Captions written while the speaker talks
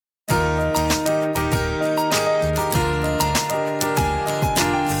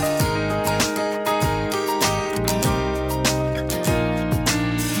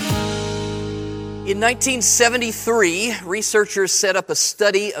In 1973, researchers set up a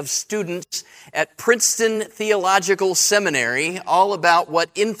study of students at Princeton Theological Seminary all about what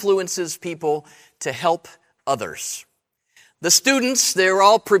influences people to help others. The students, they were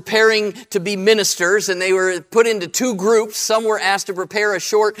all preparing to be ministers, and they were put into two groups. Some were asked to prepare a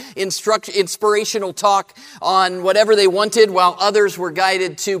short inspirational talk on whatever they wanted, while others were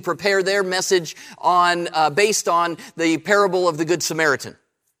guided to prepare their message based on the parable of the Good Samaritan.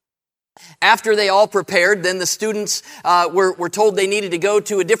 After they all prepared, then the students were told they needed to go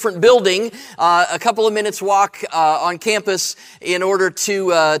to a different building, a couple of minutes walk on campus, in order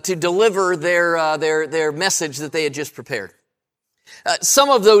to deliver their message that they had just prepared. Some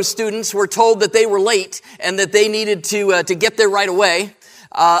of those students were told that they were late and that they needed to get there right away.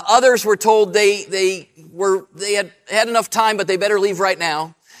 Others were told they had enough time, but they better leave right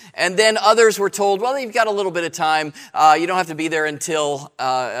now. And then others were told, well, you've got a little bit of time. You don't have to be there until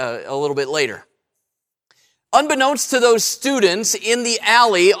a little bit later. Unbeknownst to those students, in the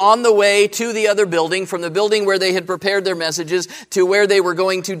alley on the way to the other building, from the building where they had prepared their messages to where they were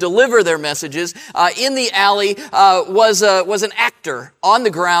going to deliver their messages, in the alley was an actor on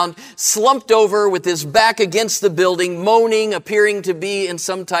the ground, slumped over with his back against the building, moaning, appearing to be in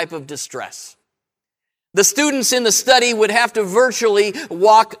some type of distress. The students in the study would have to virtually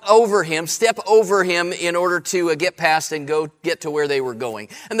step over him in order to get past and get to where they were going.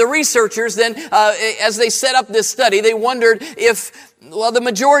 And the researchers then, as they set up this study, they wondered if, the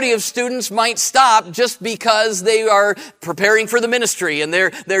majority of students might stop just because they are preparing for the ministry and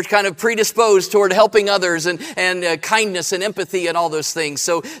they're kind of predisposed toward helping others and kindness and empathy and all those things.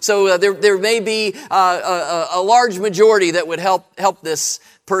 So there may be a large majority that would help this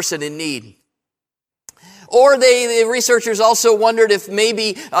person in need. Or the researchers also wondered if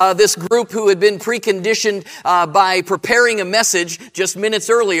maybe this group who had been preconditioned by preparing a message just minutes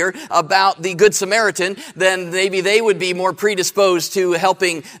earlier about the Good Samaritan, then maybe they would be more predisposed to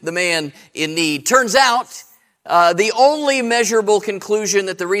helping the man in need. Turns out, the only measurable conclusion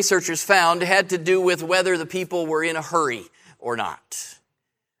that the researchers found had to do with whether the people were in a hurry or not.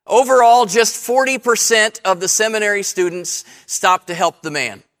 Overall, just 40% of the seminary students stopped to help the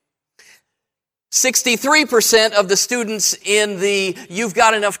man. 63% of the students in the "you've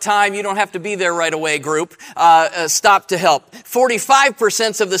got enough time, you don't have to be there right away" group stopped to help.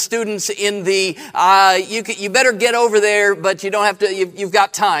 45% of the students in the you better get over there, but you don't have to. You've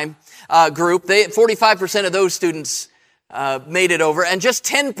got time group. 45% of those students made it over, and just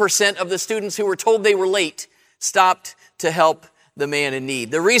 10% of the students who were told they were late stopped to help the man in need.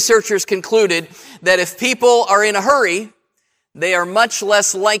 The researchers concluded that if people are in a hurry, they are much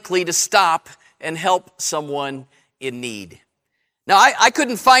less likely to stop and help someone in need. Now, I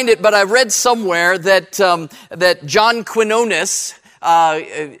couldn't find it, but I read somewhere that John Quinones,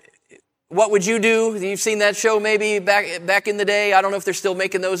 What Would You Do? You've seen that show maybe back in the day. I don't know if they're still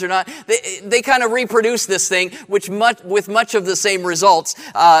making those or not. They kind of reproduced this thing, with much of the same results,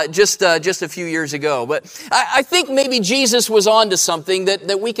 just a few years ago. But I think maybe Jesus was onto something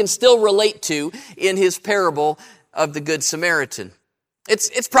that we can still relate to in his parable of the Good Samaritan.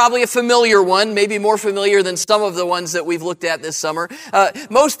 It's probably a familiar one, maybe more familiar than some of the ones that we've looked at this summer.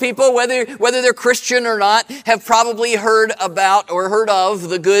 Most people, whether they're Christian or not, have probably heard about or heard of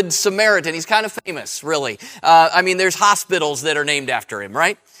the Good Samaritan. He's kind of famous, really. There's hospitals that are named after him,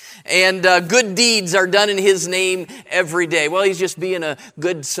 right? And good deeds are done in his name every day. Well, he's just being a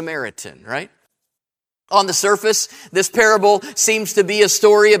good Samaritan, right? On the surface, this parable seems to be a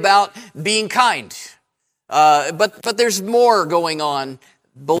story about being kind. But there's more going on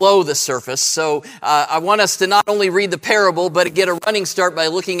below the surface. So I want us to not only read the parable, but get a running start by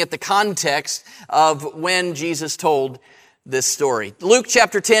looking at the context of when Jesus told this story. Luke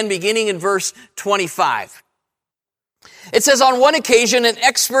chapter 10, beginning in verse 25. It says, "On one occasion, an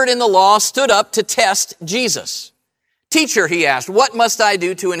expert in the law stood up to test Jesus. 'Teacher,' he asked, 'what must I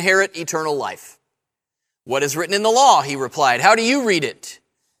do to inherit eternal life?' 'What is written in the law?' he replied. 'How do you read it?'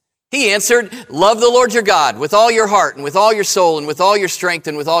 He answered, 'Love the Lord your God with all your heart and with all your soul and with all your strength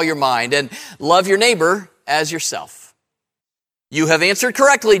and with all your mind, and love your neighbor as yourself.' 'You have answered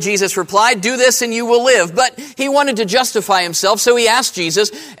correctly,' Jesus replied. 'Do this and you will live.' But he wanted to justify himself, so he asked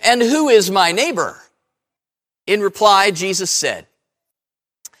Jesus, 'And who is my neighbor?' In reply, Jesus said,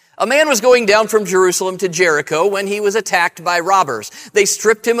 'A man was going down from Jerusalem to Jericho when he was attacked by robbers. They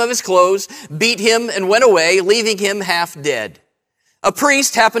stripped him of his clothes, beat him, and went away, leaving him half dead. A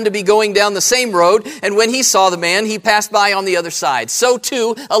priest happened to be going down the same road, and when he saw the man, he passed by on the other side. So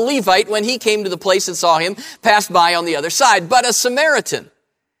too, a Levite, when he came to the place and saw him, passed by on the other side. But a Samaritan,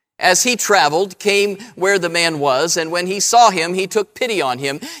 as he traveled, came where the man was, and when he saw him, he took pity on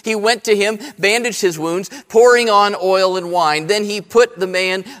him. He went to him, bandaged his wounds, pouring on oil and wine. Then he put the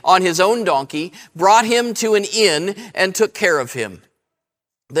man on his own donkey, brought him to an inn, and took care of him.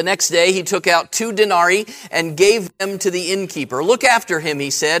 The next day he took out 2 denarii and gave them to the innkeeper. Look after him, he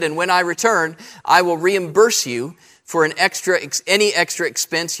said, and when I return, I will reimburse you for any extra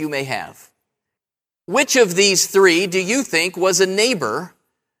expense you may have. Which of these 3 do you think was a neighbor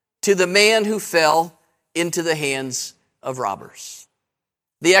to the man who fell into the hands of robbers?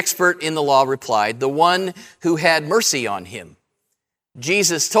 The expert in the law replied, the one who had mercy on him.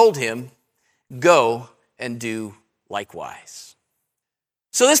 Jesus told him, go and do likewise.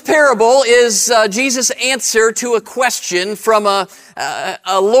 So this parable is Jesus' answer to a question from a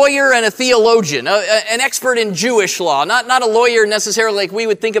lawyer and a theologian, an expert in Jewish law. Not a lawyer necessarily like we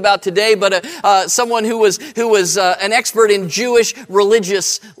would think about today, but someone who was an expert in Jewish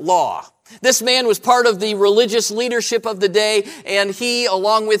religious law. This man was part of the religious leadership of the day, and he,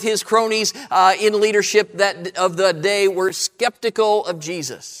 along with his cronies in leadership of the day, were skeptical of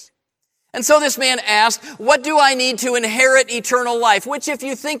Jesus. And so this man asked, what do I need to inherit eternal life? Which, if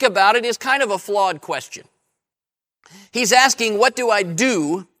you think about it, is kind of a flawed question. He's asking, what do I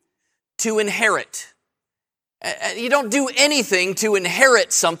do to inherit? You don't do anything to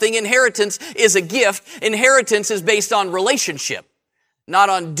inherit something. Inheritance is a gift. Inheritance is based on relationship, not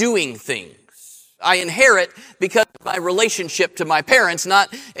on doing things. I inherit because of my relationship to my parents,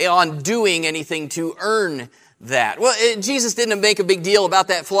 not on doing anything to earn that. Well, Jesus didn't make a big deal about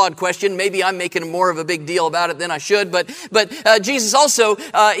that flawed question. Maybe I'm making more of a big deal about it than I should, but Jesus also,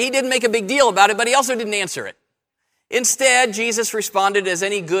 he didn't make a big deal about it, but he also didn't answer it. Instead, Jesus responded as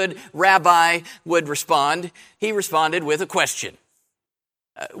any good rabbi would respond. He responded with a question.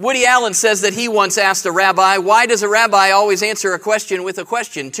 Woody Allen says that he once asked a rabbi, why does a rabbi always answer a question with a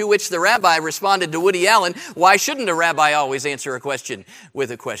question? To which the rabbi responded to Woody Allen, why shouldn't a rabbi always answer a question with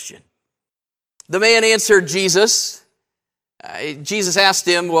a question? The man answered Jesus. Jesus asked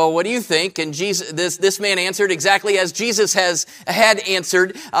him, well, what do you think? And this man answered exactly as Jesus had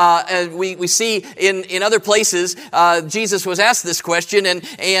answered. And we see in other places, Jesus was asked this question,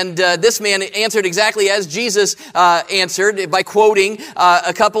 and this man answered exactly as Jesus answered by quoting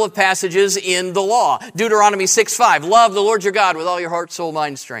a couple of passages in the law. Deuteronomy 6:5, love the Lord your God with all your heart, soul,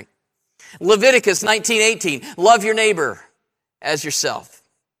 mind, and strength. Leviticus 19:18, love your neighbor as yourself.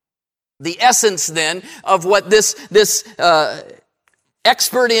 The essence then of what this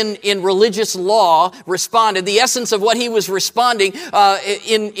expert in religious law responded, the essence of what he was responding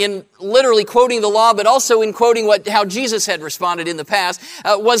in literally quoting the law, but also in quoting how Jesus had responded in the past,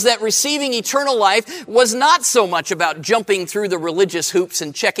 was that receiving eternal life was not so much about jumping through the religious hoops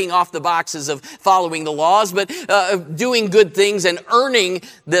and checking off the boxes of following the laws, but doing good things and earning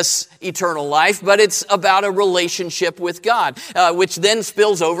this eternal life, but it's about a relationship with God, which then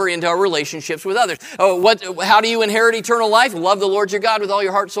spills over into our relationships with others. How do you inherit eternal life? Love the Lord your God with all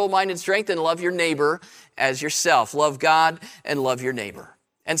your heart, soul, mind, and strength, and love your neighbor as yourself. Love God and love your neighbor.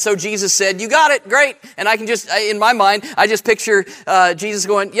 And so Jesus said, you got it, great. And I can in my mind, I just picture Jesus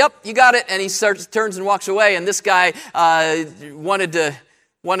going, yep, you got it. And he turns and walks away. And this guy wanted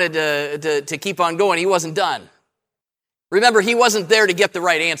to keep on going. He wasn't done. Remember, he wasn't there to get the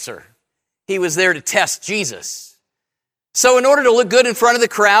right answer. He was there to test Jesus. So in order to look good in front of the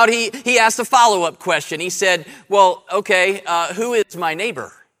crowd, he asked a follow-up question. He said, well, okay, who is my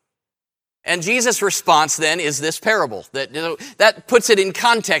neighbor? And Jesus' response then is this parable. That puts it in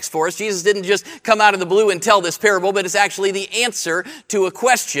context for us. Jesus didn't just come out of the blue and tell this parable, but it's actually the answer to a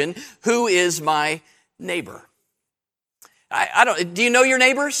question, who is my neighbor? Do you know your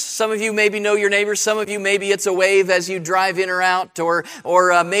neighbors? Some of you maybe know your neighbors. Some of you maybe it's a wave as you drive in or out, or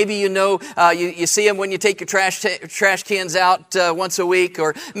maybe you see them when you take your trash cans out once a week,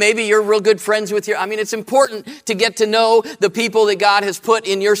 or maybe you're real good friends with it's important to get to know the people that God has put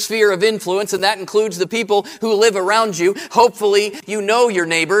in your sphere of influence, and that includes the people who live around you. Hopefully you know your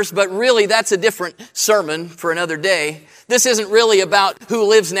neighbors, but really that's a different sermon for another day. This isn't really about who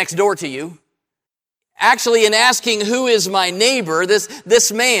lives next door to you. Actually, in asking who is my neighbor,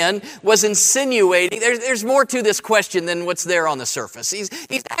 this man was insinuating, there's more to this question than what's there on the surface.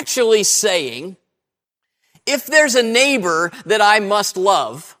 He's actually saying, if there's a neighbor that I must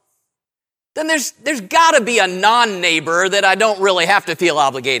love, then there's got to be a non-neighbor that I don't really have to feel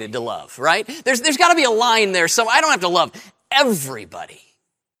obligated to love, right? There's got to be a line there. So I don't have to love everybody.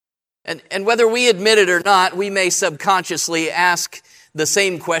 And whether we admit it or not, we may subconsciously ask the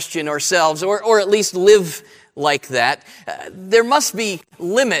same question ourselves, or at least live like that. There must be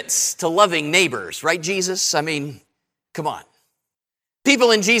limits to loving neighbors, right, Jesus? Come on.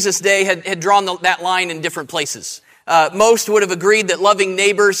 People in Jesus' day had drawn that line in different places. Most would have agreed that loving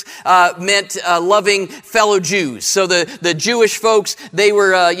neighbors meant loving fellow Jews. So the Jewish folks, they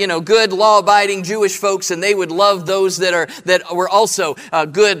were good law-abiding Jewish folks, and they would love those that were also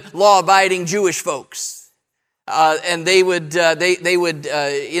good law-abiding Jewish folks. And they would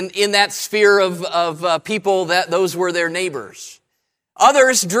in that sphere of people, that those were their neighbors.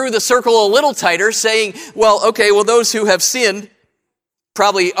 Others drew the circle a little tighter, saying, those who have sinned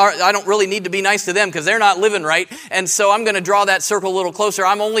probably I don't really need to be nice to them because they're not living right. And so I'm going to draw that circle a little closer.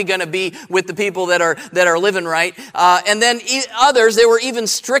 I'm only going to be with the people that are living right. And then others, there were even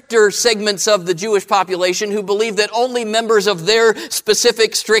stricter segments of the Jewish population who believed that only members of their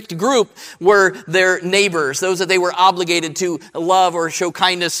specific strict group were their neighbors, those that they were obligated to love or show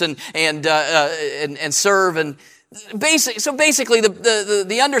kindness and serve. And basically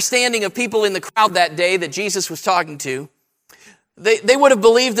the understanding of people in the crowd that day that Jesus was talking to, They would have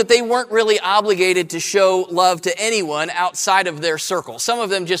believed that they weren't really obligated to show love to anyone outside of their circle. Some of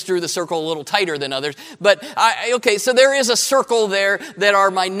them just drew the circle a little tighter than others. But, so there is a circle there that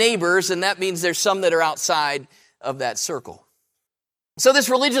are my neighbors, and that means there's some that are outside of that circle. So this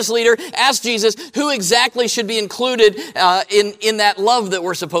religious leader asked Jesus who exactly should be included in that love that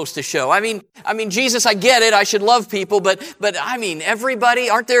we're supposed to show. I mean, Jesus, I get it. I should love people, but I mean, everybody,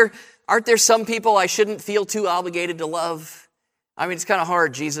 aren't there some people I shouldn't feel too obligated to love? I mean, it's kind of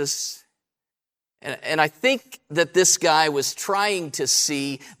hard, Jesus. And I think that this guy was trying to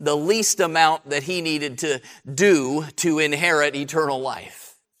see the least amount that he needed to do to inherit eternal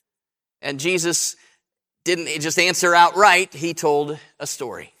life. And Jesus didn't just answer outright. He told a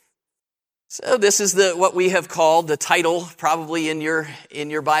story. So this is what we have called the title, probably in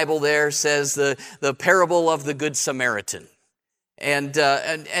your Bible there, says the parable of the Good Samaritan. And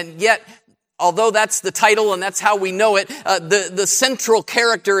yet, although that's the title and that's how we know it, the central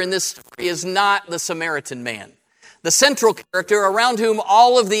character in this story is not the Samaritan man. The central character around whom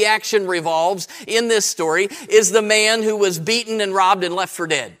all of the action revolves in this story is the man who was beaten and robbed and left for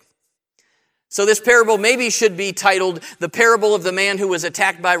dead. So this parable maybe should be titled The Parable of the Man Who Was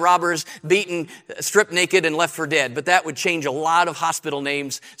Attacked by Robbers, Beaten, Stripped Naked, and Left for Dead. But that would change a lot of hospital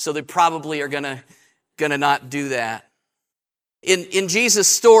names, so they probably are gonna not do that. In Jesus'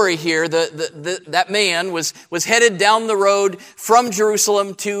 story here, that man was headed down the road from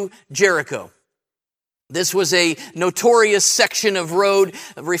Jerusalem to Jericho. This was a notorious section of road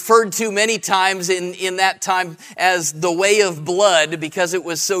referred to many times in that time as the way of blood because it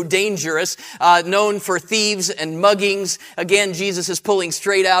was so dangerous, known for thieves and muggings. Again, Jesus is pulling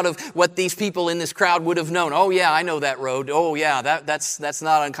straight out of what these people in this crowd would have known. Oh yeah, I know that road. Oh yeah, that's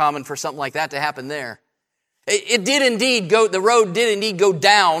not uncommon for something like that to happen there. The road did indeed go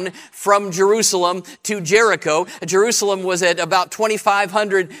down from Jerusalem to Jericho. Jerusalem was at about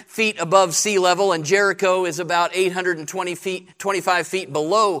 2,500 feet above sea level, and Jericho is about 25 feet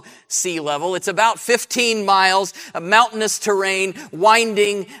below sea level. It's about 15 miles, a mountainous terrain,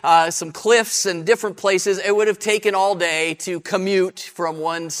 winding, some cliffs and different places. It would have taken all day to commute from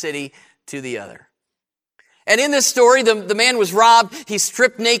one city to the other. And in this story, the man was robbed, he's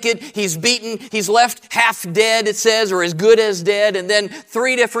stripped naked, he's beaten, he's left half dead, it says, or as good as dead. And then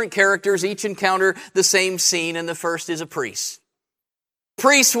three different characters each encounter the same scene, and the first is a priest.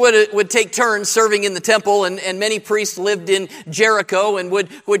 Priests would take turns serving in the temple, and many priests lived in Jericho and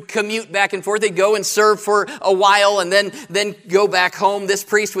would commute back and forth. They'd go and serve for a while and then go back home. This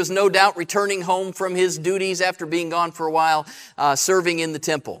priest was no doubt returning home from his duties after being gone for a while, serving in the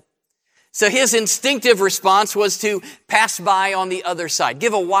temple. So his instinctive response was to pass by on the other side,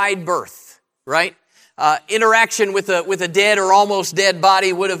 give a wide berth, right? Interaction with a dead or almost dead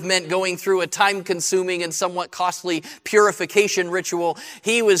body would have meant going through a time-consuming and somewhat costly purification ritual.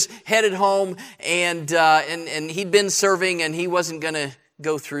 He was headed home, and he'd been serving, and he wasn't going to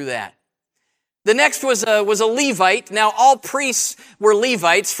go through that. The next was a Levite. Now, all priests were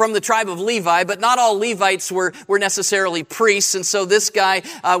Levites from the tribe of Levi, but not all Levites were necessarily priests. And so this guy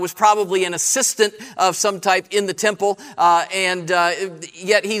was probably an assistant of some type in the temple, and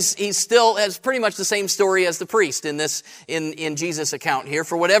yet he's still has pretty much the same story as the priest in Jesus' account here.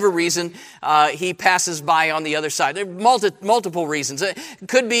 For whatever reason, he passes by on the other side. There are multiple reasons. It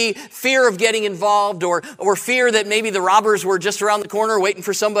could be fear of getting involved, or fear that maybe the robbers were just around the corner waiting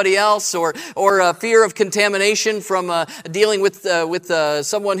for somebody else, or fear of contamination from dealing with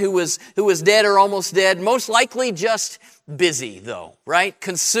someone who was dead or almost dead. Most likely just busy, though, right?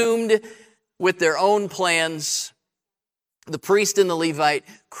 Consumed with their own plans. The priest and the Levite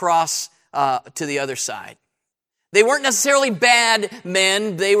cross to the other side. They weren't necessarily bad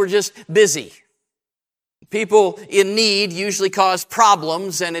men. They were just busy. People in need usually cause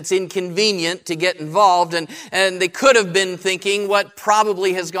problems, and it's inconvenient to get involved. And they could have been thinking what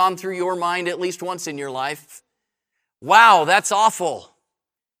probably has gone through your mind at least once in your life. Wow, that's awful.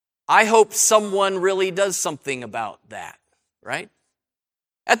 I hope someone really does something about that, right?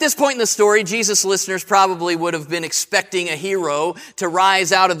 At this point in the story, Jesus' listeners probably would have been expecting a hero to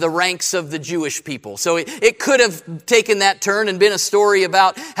rise out of the ranks of the Jewish people. So it could have taken that turn and been a story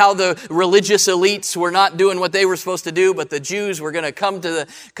about how the religious elites were not doing what they were supposed to do, but the Jews were going to come to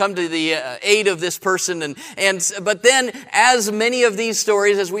the aid of this person. But then, as many of these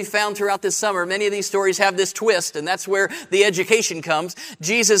stories, as we found throughout this summer, many of these stories have this twist, and that's where the education comes.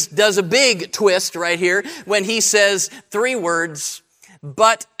 Jesus does a big twist right here when he says 3 words,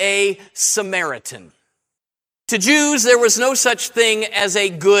 but a Samaritan. To Jews, there was no such thing as a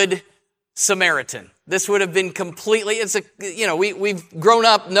good Samaritan. This would have been completely, we've grown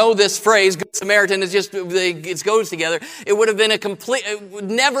up, know this phrase, good Samaritan, it goes together. It would have been it would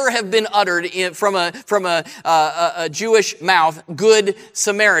never have been uttered from a Jewish mouth, good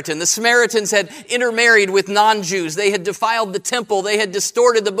Samaritan. The Samaritans had intermarried with non-Jews. They had defiled the temple. They had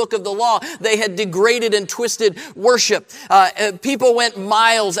distorted the book of the law. They had degraded and twisted worship. People went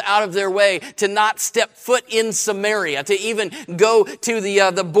miles out of their way to not step foot in Samaria, to even go to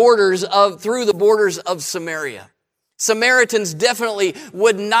through the borders of Samaria. Samaritans definitely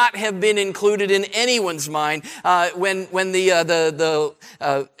would not have been included in anyone's mind when the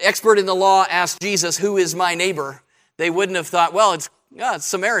expert in the law asked Jesus, "Who is my neighbor?" They wouldn't have thought, well, it's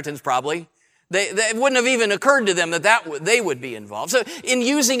Samaritans probably. It wouldn't have even occurred to them that they would be involved. So in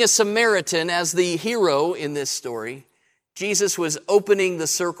using a Samaritan as the hero in this story, Jesus was opening the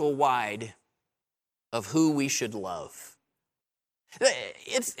circle wide of who we should love.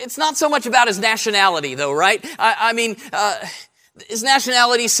 It's not so much about his nationality, though, right? His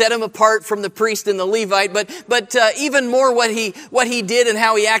nationality set him apart from the priest and the Levite, but even more what he did and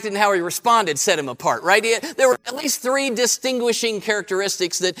how he acted and how he responded set him apart, right? There were at least 3 distinguishing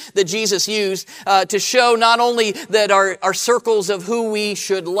characteristics that Jesus used to show not only that our circles of who we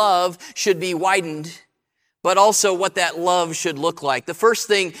should love should be widened, but also what that love should look like. The first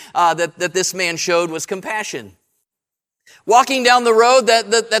thing that this man showed was compassion. Walking down the road,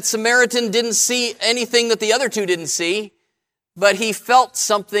 that Samaritan didn't see anything that the other 2 didn't see, but he felt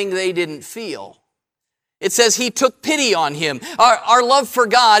something they didn't feel. It says he took pity on him. Our love for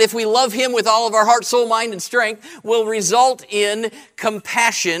God, if we love him with all of our heart, soul, mind, and strength, will result in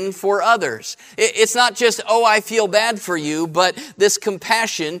compassion for others. It's not just, I feel bad for you, but this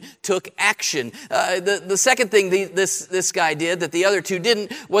compassion took action. The second thing this guy did that the other 2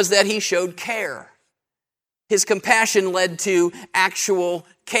 didn't was that he showed care. His compassion led to actual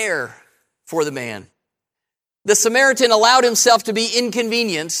care for the man. The Samaritan allowed himself to be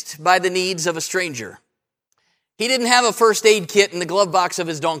inconvenienced by the needs of a stranger. He didn't have a first aid kit in the glove box of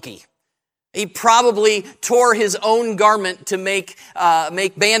his donkey. He probably tore his own garment to make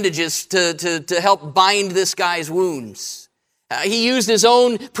bandages to help bind this guy's wounds. He used his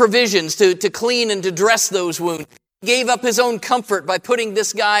own provisions to clean and to dress those wounds. Gave up his own comfort by putting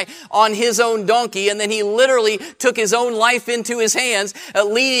this guy on his own donkey, and then he literally took his own life into his hands,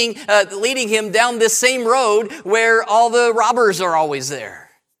 leading him down this same road where all the robbers are always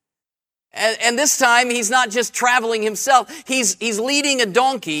there. And this time, he's not just traveling himself, he's leading a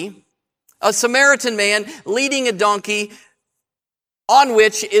donkey, a Samaritan man leading a donkey on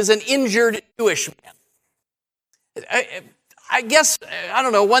which is an injured Jewish man. I guess, I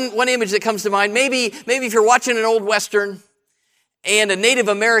don't know, one image that comes to mind, maybe if you're watching an old Western and a Native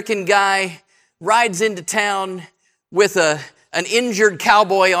American guy rides into town with an injured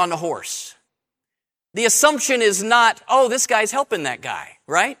cowboy on a horse. The assumption is not, this guy's helping that guy,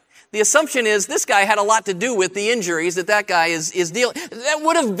 right? The assumption is this guy had a lot to do with the injuries that guy is dealing. That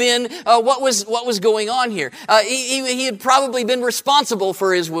would have been what was going on here. He had probably been responsible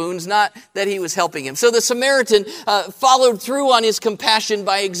for his wounds, not that he was helping him. So the Samaritan followed through on his compassion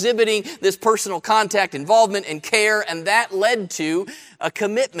by exhibiting this personal contact, involvement, and care, and that led to a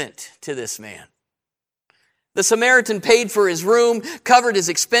commitment to this man. The Samaritan paid for his room, covered his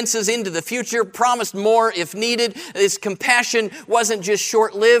expenses into the future, promised more if needed. His compassion wasn't just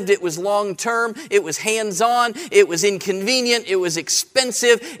short-lived, it was long-term, it was hands-on, it was inconvenient, it was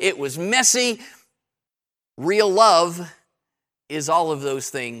expensive, it was messy. Real love is all of those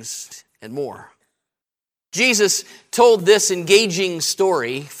things and more. Jesus told this engaging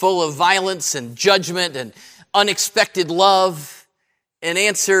story full of violence and judgment and unexpected love in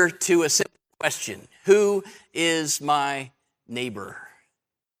answer to a simple question. Who is my neighbor?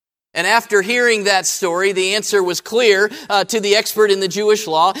 And after hearing that story, the answer was clear to the expert in the Jewish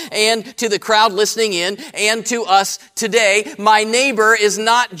law and to the crowd listening in and to us today. My neighbor is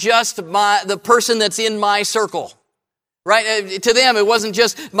not just the person that's in my circle. Right? To them, it wasn't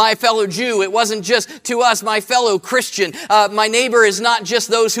just my fellow Jew. It wasn't just to us, my fellow Christian. My neighbor is not just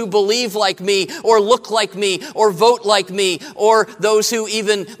those who believe like me or look like me or vote like me or those who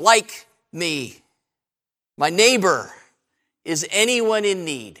even like me. My neighbor is anyone in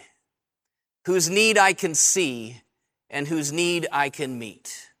need, whose need I can see and whose need I can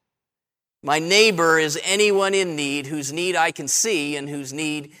meet. My neighbor is anyone in need, whose need I can see and whose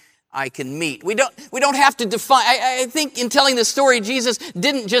need I can meet. We don't have to define. I think in telling this story, Jesus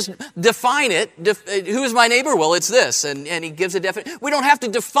didn't just define it. Who is my neighbor? Well, it's this. And he gives a definition. We don't have to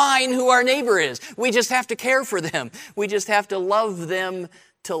define who our neighbor is. We just have to care for them. We just have to love them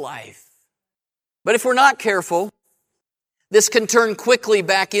to life. But if we're not careful, this can turn quickly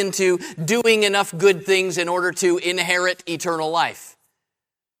back into doing enough good things in order to inherit eternal life.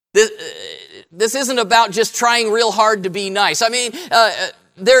 This isn't about just trying real hard to be nice. I mean,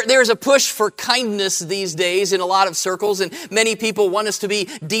 there's a push for kindness these days in a lot of circles, and many people want us to be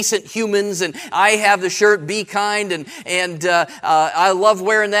decent humans, and I have the shirt, be kind, and I love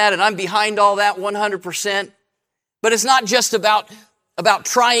wearing that, and I'm behind all that 100%. But it's not just about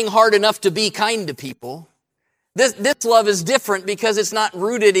trying hard enough to be kind to people. This love is different because it's not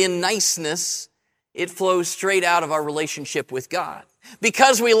rooted in niceness. It flows straight out of our relationship with God.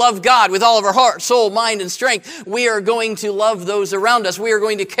 Because we love God with all of our heart, soul, mind, and strength, we are going to love those around us. We are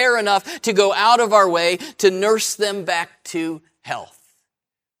going to care enough to go out of our way to nurse them back to health.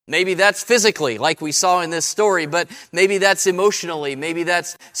 Maybe that's physically, like we saw in this story, but maybe that's emotionally, maybe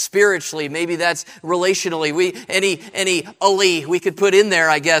that's spiritually, maybe that's relationally. Any Ali we could put in there,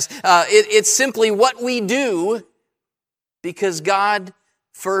 I guess. It's simply what we do because God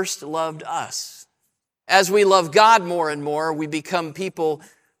first loved us. As we love God more and more, we become people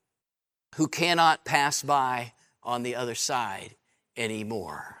who cannot pass by on the other side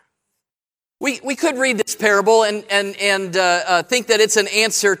anymore. We could read this parable and think that it's an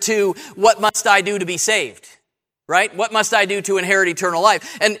answer to what must I do to be saved, right? What must I do to inherit eternal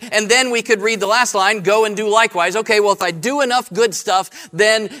life? And then we could read the last line, go and do likewise. Okay, well, if I do enough good stuff,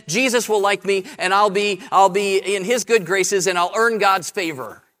 then Jesus will like me and I'll be in His good graces and I'll earn God's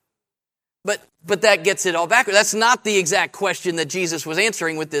favor. But that gets it all backwards. That's not the exact question that Jesus was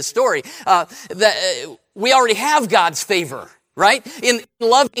answering with this story. We already have God's favor. Right? In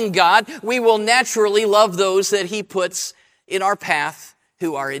loving God, we will naturally love those that He puts in our path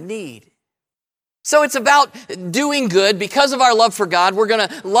who are in need. So it's about doing good. Because of our love for God, we're going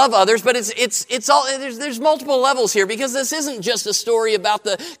to love others, but it's all there's multiple levels here because this isn't just a story about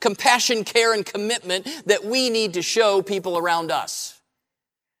the compassion, care, and commitment that we need to show people around us.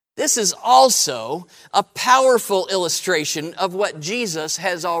 This is also a powerful illustration of what Jesus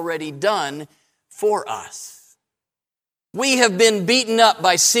has already done for us. We have been beaten up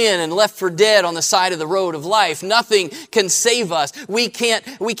by sin and left for dead on the side of the road of life. Nothing can save us. We can't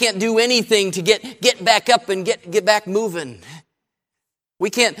do anything to get back up and get back moving. We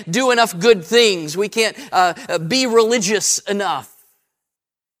can't do enough good things. We can't be religious enough.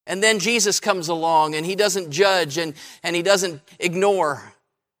 And then Jesus comes along and He doesn't judge and He doesn't ignore.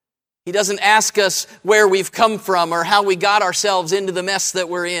 He doesn't ask us where we've come from or how we got ourselves into the mess that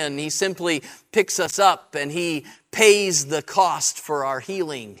we're in. He simply picks us up and He pays the cost for our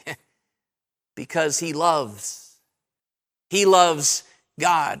healing because He loves. He loves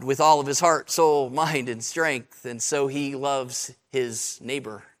God with all of His heart, soul, mind, and strength. And so He loves His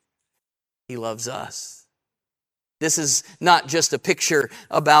neighbor. He loves us. This is not just a picture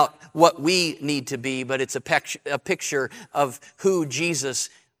about what we need to be, but it's a picture of who Jesus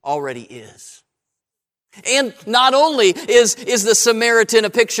already is. And not only is the Samaritan a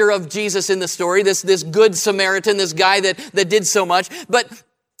picture of Jesus in the story, this good Samaritan, this guy that did so much, but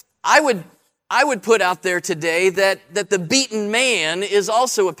I would put out there today that the beaten man is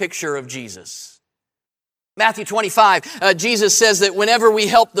also a picture of Jesus. Matthew 25, Jesus says that whenever we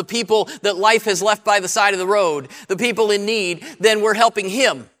help the people that life has left by the side of the road, the people in need, then we're helping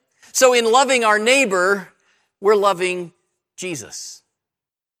Him. So in loving our neighbor, we're loving Jesus.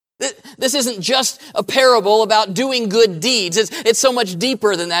 This isn't just a parable about doing good deeds. It's so much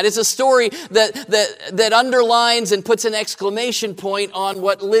deeper than that. It's a story that underlines and puts an exclamation point on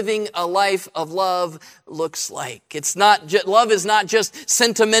what living a life of love looks like. Love is not just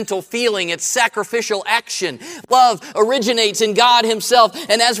sentimental feeling. It's sacrificial action. Love originates in God Himself.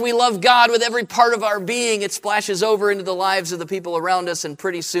 And as we love God with every part of our being, it splashes over into the lives of the people around us. And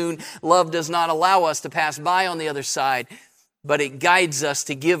pretty soon, love does not allow us to pass by on the other side. but it guides us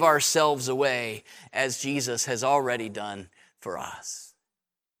to give ourselves away as Jesus has already done for us.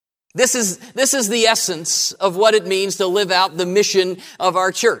 This is the essence of what it means to live out the mission of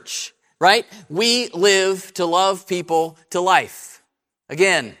our church, right? We live to love people to life.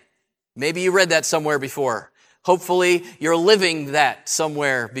 Again, maybe you read that somewhere before. Hopefully you're living that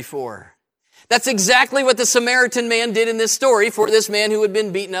somewhere before. That's exactly what the Samaritan man did in this story for this man who had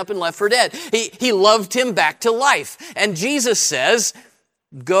been beaten up and left for dead. He loved him back to life. And Jesus says,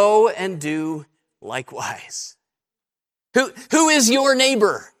 go and do likewise. Who is your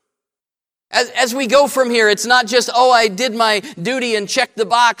neighbor? As we go from here, it's not just, I did my duty and checked the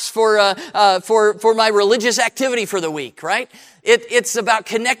box for my religious activity for the week, right? It's about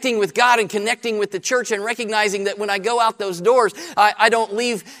connecting with God and connecting with the church and recognizing that when I go out those doors, I don't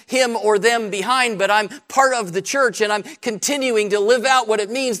leave him or them behind, but I'm part of the church and I'm continuing to live out what it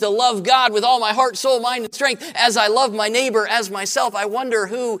means to love God with all my heart, soul, mind, and strength as I love my neighbor as myself. I wonder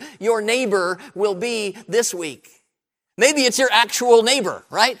who your neighbor will be this week. Maybe it's your actual neighbor,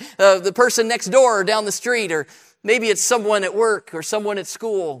 right? The person next door or down the street, or maybe it's someone at work or someone at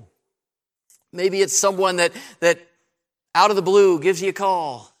school. Maybe it's someone that out of the blue gives you a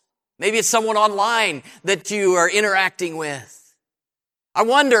call. Maybe it's someone online that you are interacting with. I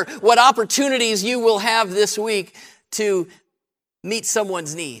wonder what opportunities you will have this week to meet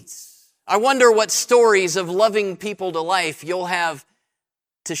someone's needs. I wonder what stories of loving people to life you'll have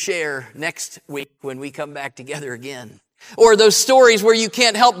to share next week when we come back together again. Or those stories where you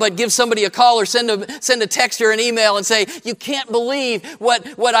can't help but give somebody a call or send a text or an email and say, you can't believe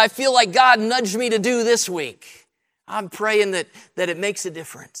what I feel like God nudged me to do this week. I'm praying that it makes a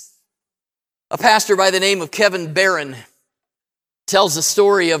difference. A pastor by the name of Kevin Barron tells the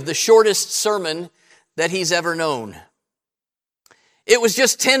story of the shortest sermon that he's ever known. It was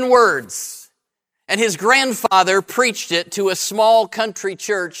just 10 words. And his grandfather preached it to a small country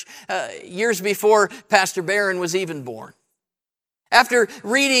church years before Pastor Barron was even born. After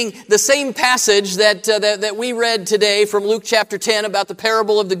reading the same passage that we read today from Luke chapter 10 about the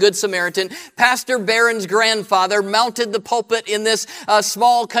parable of the Good Samaritan, Pastor Barron's grandfather mounted the pulpit in this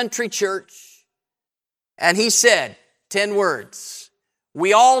small country church. And he said, 10 words,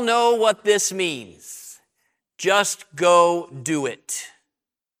 we all know what this means. Just go do it.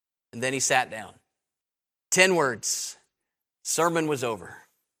 And then he sat down. 10 words. Sermon was over.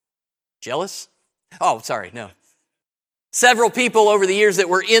 Jealous? Oh, sorry, no. Several people over the years that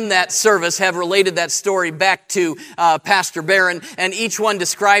were in that service have related that story back to Pastor Barron, and each one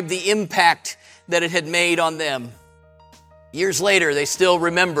described the impact that it had made on them. Years later, they still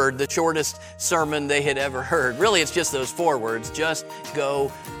remembered the shortest sermon they had ever heard. Really, it's just those 4 words. Just go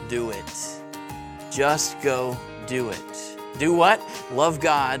do it. Just go do it. Do what? Love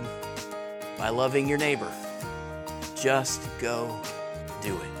God by loving your neighbor. Just go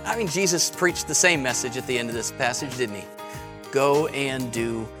do it. I mean, Jesus preached the same message at the end of this passage, didn't he? Go and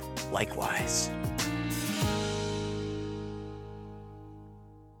do likewise.